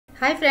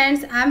Hi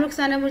friends, I am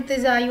Ruxana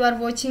Murtaza. You are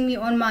watching me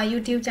on my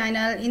YouTube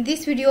channel. In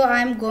this video, I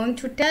am going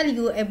to tell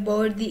you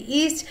about the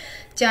East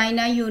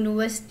China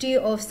University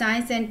of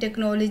Science and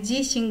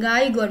Technology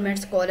Shanghai Government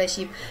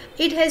Scholarship.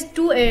 It has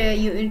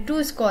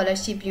two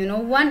scholarship.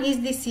 One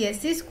is the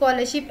CSC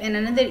scholarship and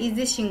another is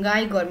the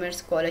Shanghai Government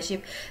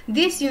Scholarship.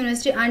 This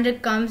university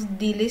undercomes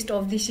the list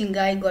of the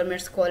Shanghai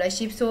Government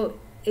Scholarship. So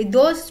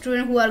those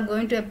students who are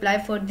going to apply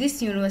for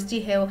this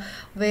university have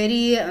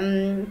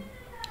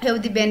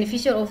the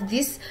beneficial of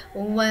this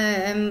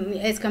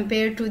as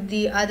compared to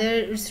the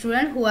other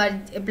students who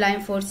are applying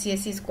for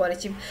CSC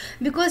scholarship,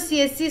 because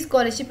CSC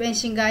scholarship and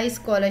Shanghai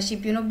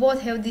scholarship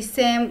both have the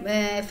same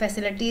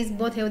facilities,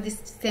 both have the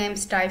same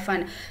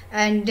stipend,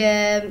 and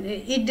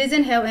it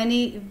doesn't have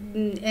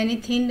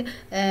anything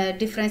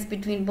difference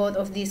between both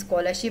of these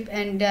scholarship.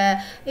 And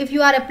if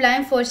you are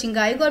applying for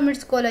Shanghai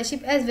government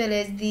scholarship as well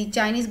as the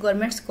Chinese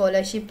government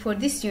scholarship for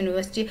this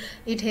university,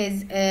 it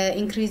has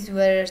increased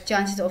your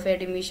chances of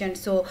admission,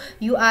 so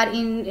you are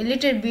in a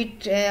little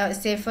bit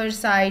safer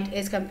side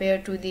as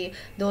compared to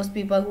those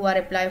people who are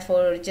applying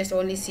for just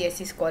only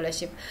CSC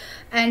scholarship.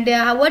 And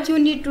what you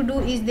need to do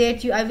is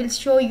that I will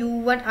show you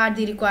what are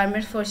the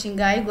requirements for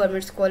Shanghai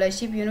government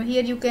scholarship.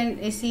 Here you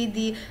can see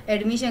the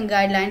admission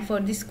guideline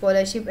for this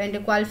scholarship, and the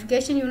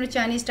qualification,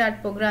 Chinese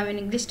start program and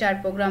English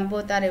start program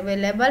both are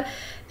available,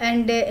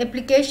 and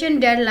application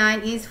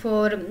deadline is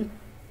for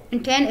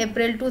 10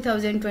 April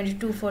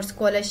 2022 for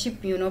scholarship,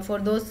 for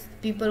those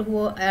people who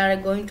are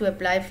going to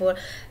apply for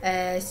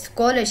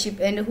scholarship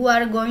and who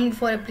are going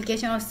for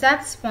application of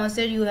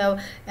self-sponsor. You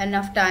have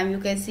enough time. You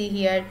can see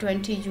here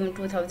 20 June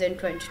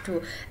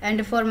 2022,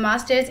 and for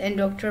masters and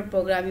doctoral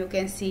program you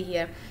can see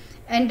here,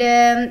 and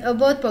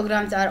both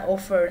programs are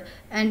offered,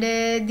 and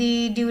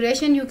the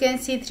duration you can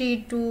see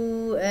 3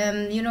 to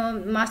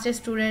master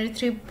student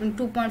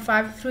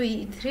 2.5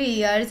 3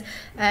 years,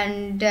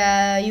 and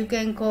you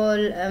can call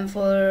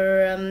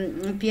for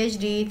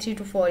PhD 3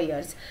 to 4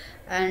 years,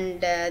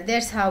 and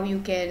that's how you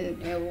can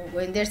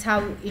that's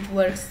how it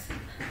works,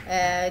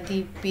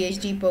 the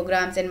PhD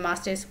programs and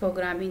master's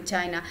program in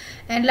China.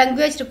 And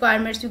language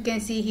requirements you can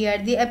see here,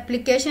 the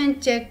application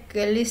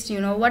checklist,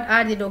 what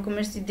are the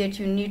documents that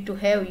you need to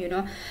have,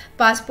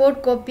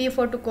 passport copy,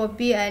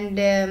 photocopy,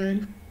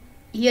 and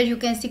here you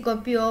can see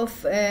copy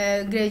of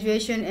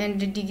graduation and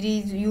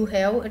degrees you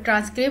have, a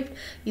transcript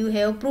you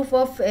have, proof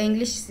of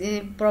English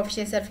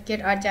proficiency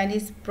certificate or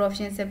Chinese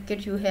proficiency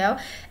certificate you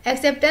have,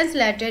 acceptance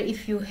letter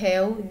if you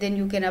have, then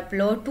you can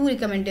upload 2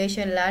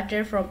 recommendation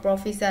letter from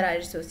professor or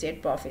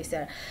associate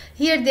professor.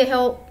 Here they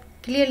have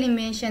clearly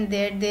mentioned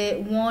that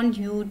they want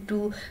you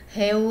to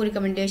have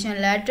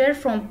recommendation letter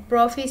from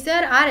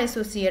professor or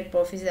associate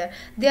professor.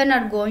 They are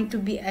not going to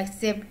be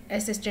accept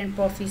assistant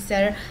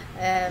professor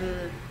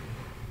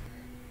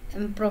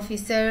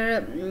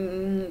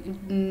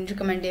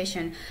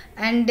recommendation.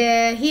 And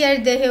here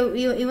they have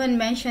even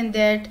mentioned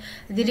that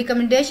the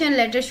recommendation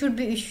letter should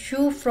be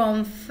issued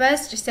from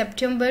 1st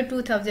September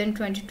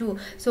 2022,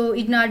 so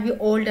it not be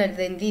older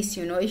than this.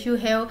 If you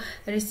have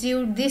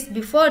received this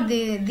before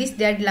this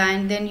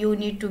deadline, then you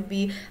need to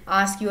be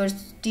ask your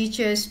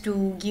teachers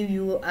to give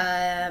you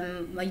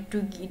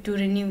to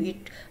renew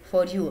it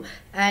for you.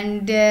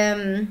 And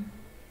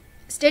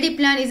study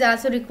plan is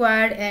also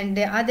required, and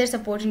other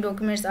supporting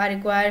documents are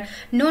required.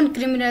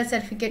 Non-criminal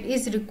certificate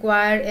is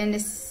required,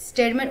 and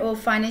statement of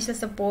financial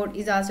support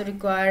is also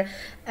required,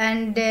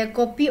 and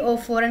copy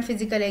of foreign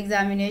physical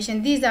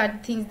examination. These are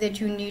things that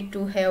you need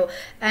to have,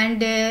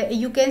 and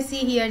you can see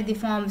here the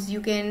forms. You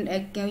can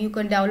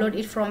download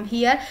it from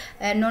here.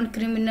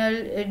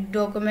 Non-criminal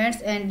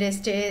documents and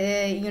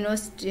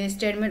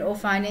statement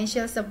of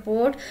financial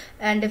support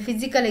and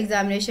physical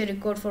examination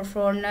record for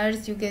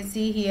foreigners. You can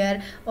see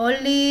here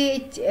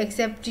only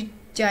accepted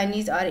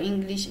Chinese or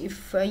English.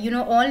 If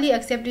only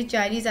accepted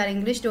Chinese or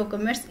English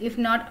documents, if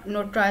not,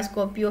 notarized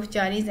copy of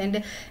Chinese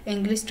and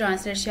English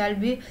translate shall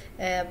be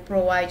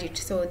provided.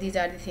 So these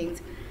are the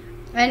things.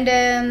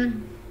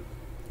 And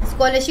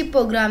scholarship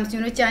programs,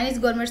 Chinese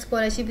government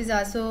scholarship is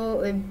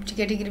also a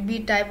category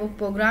B type of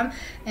program,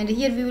 and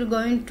here we will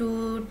going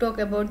to talk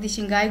about the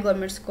Shanghai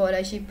government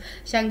scholarship.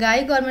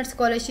 Shanghai government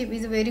scholarship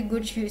is a very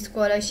good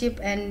scholarship,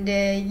 and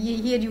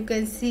here you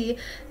can see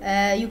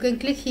you can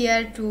click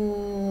here to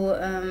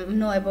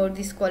know about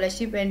this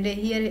scholarship, and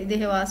here they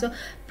have also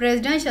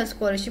presidential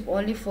scholarship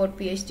only for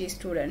PhD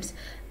students,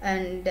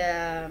 and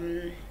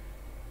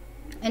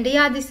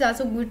yeah, this is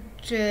also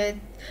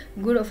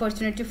good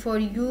opportunity for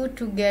you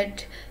to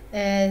get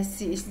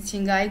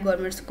Shanghai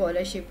government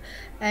scholarship.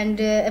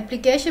 And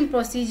application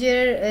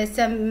procedure,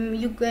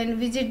 you can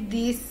visit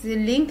this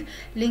link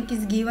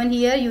is given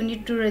here. You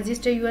need to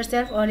register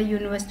yourself on a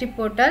university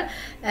portal.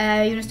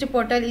 University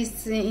portal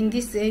is in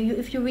this.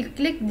 If you will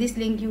click this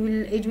link,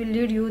 it will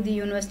lead you the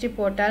university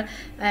portal,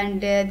 and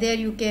there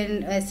you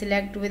can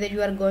select whether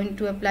you are going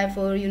to apply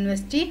for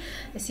university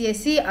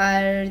CSC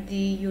or the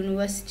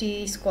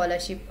university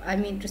scholarship. I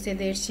mean to say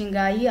that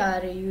Shanghai,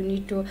 or you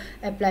need to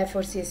apply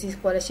for CSC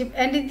scholarship,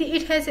 and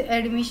it has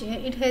admission,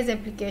 it has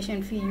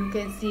application fee. You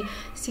can see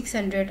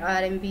 600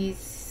 RMB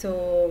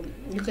So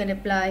you can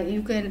apply,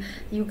 you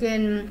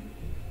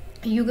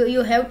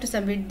have to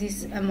submit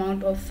this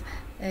amount of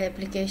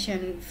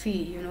application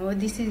fee.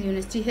 This is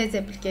university has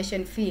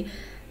application fee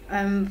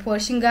for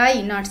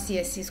Shanghai, not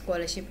CSC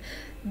scholarship.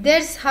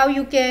 That's how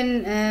you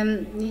can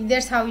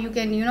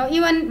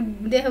even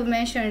they have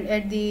mentioned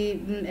at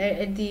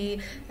the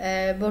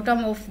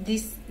bottom of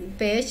this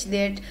page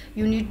that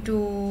you need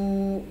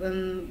to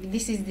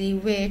this is the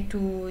way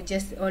to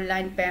just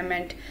online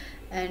payment.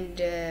 And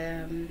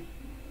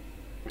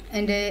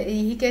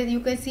you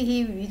can see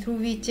he through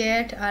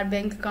WeChat, our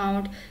bank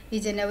account,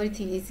 each and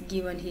everything is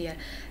given here.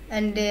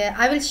 And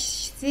I will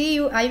see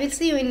you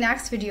in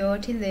next video.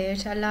 Till there,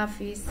 Allah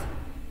Hafiz.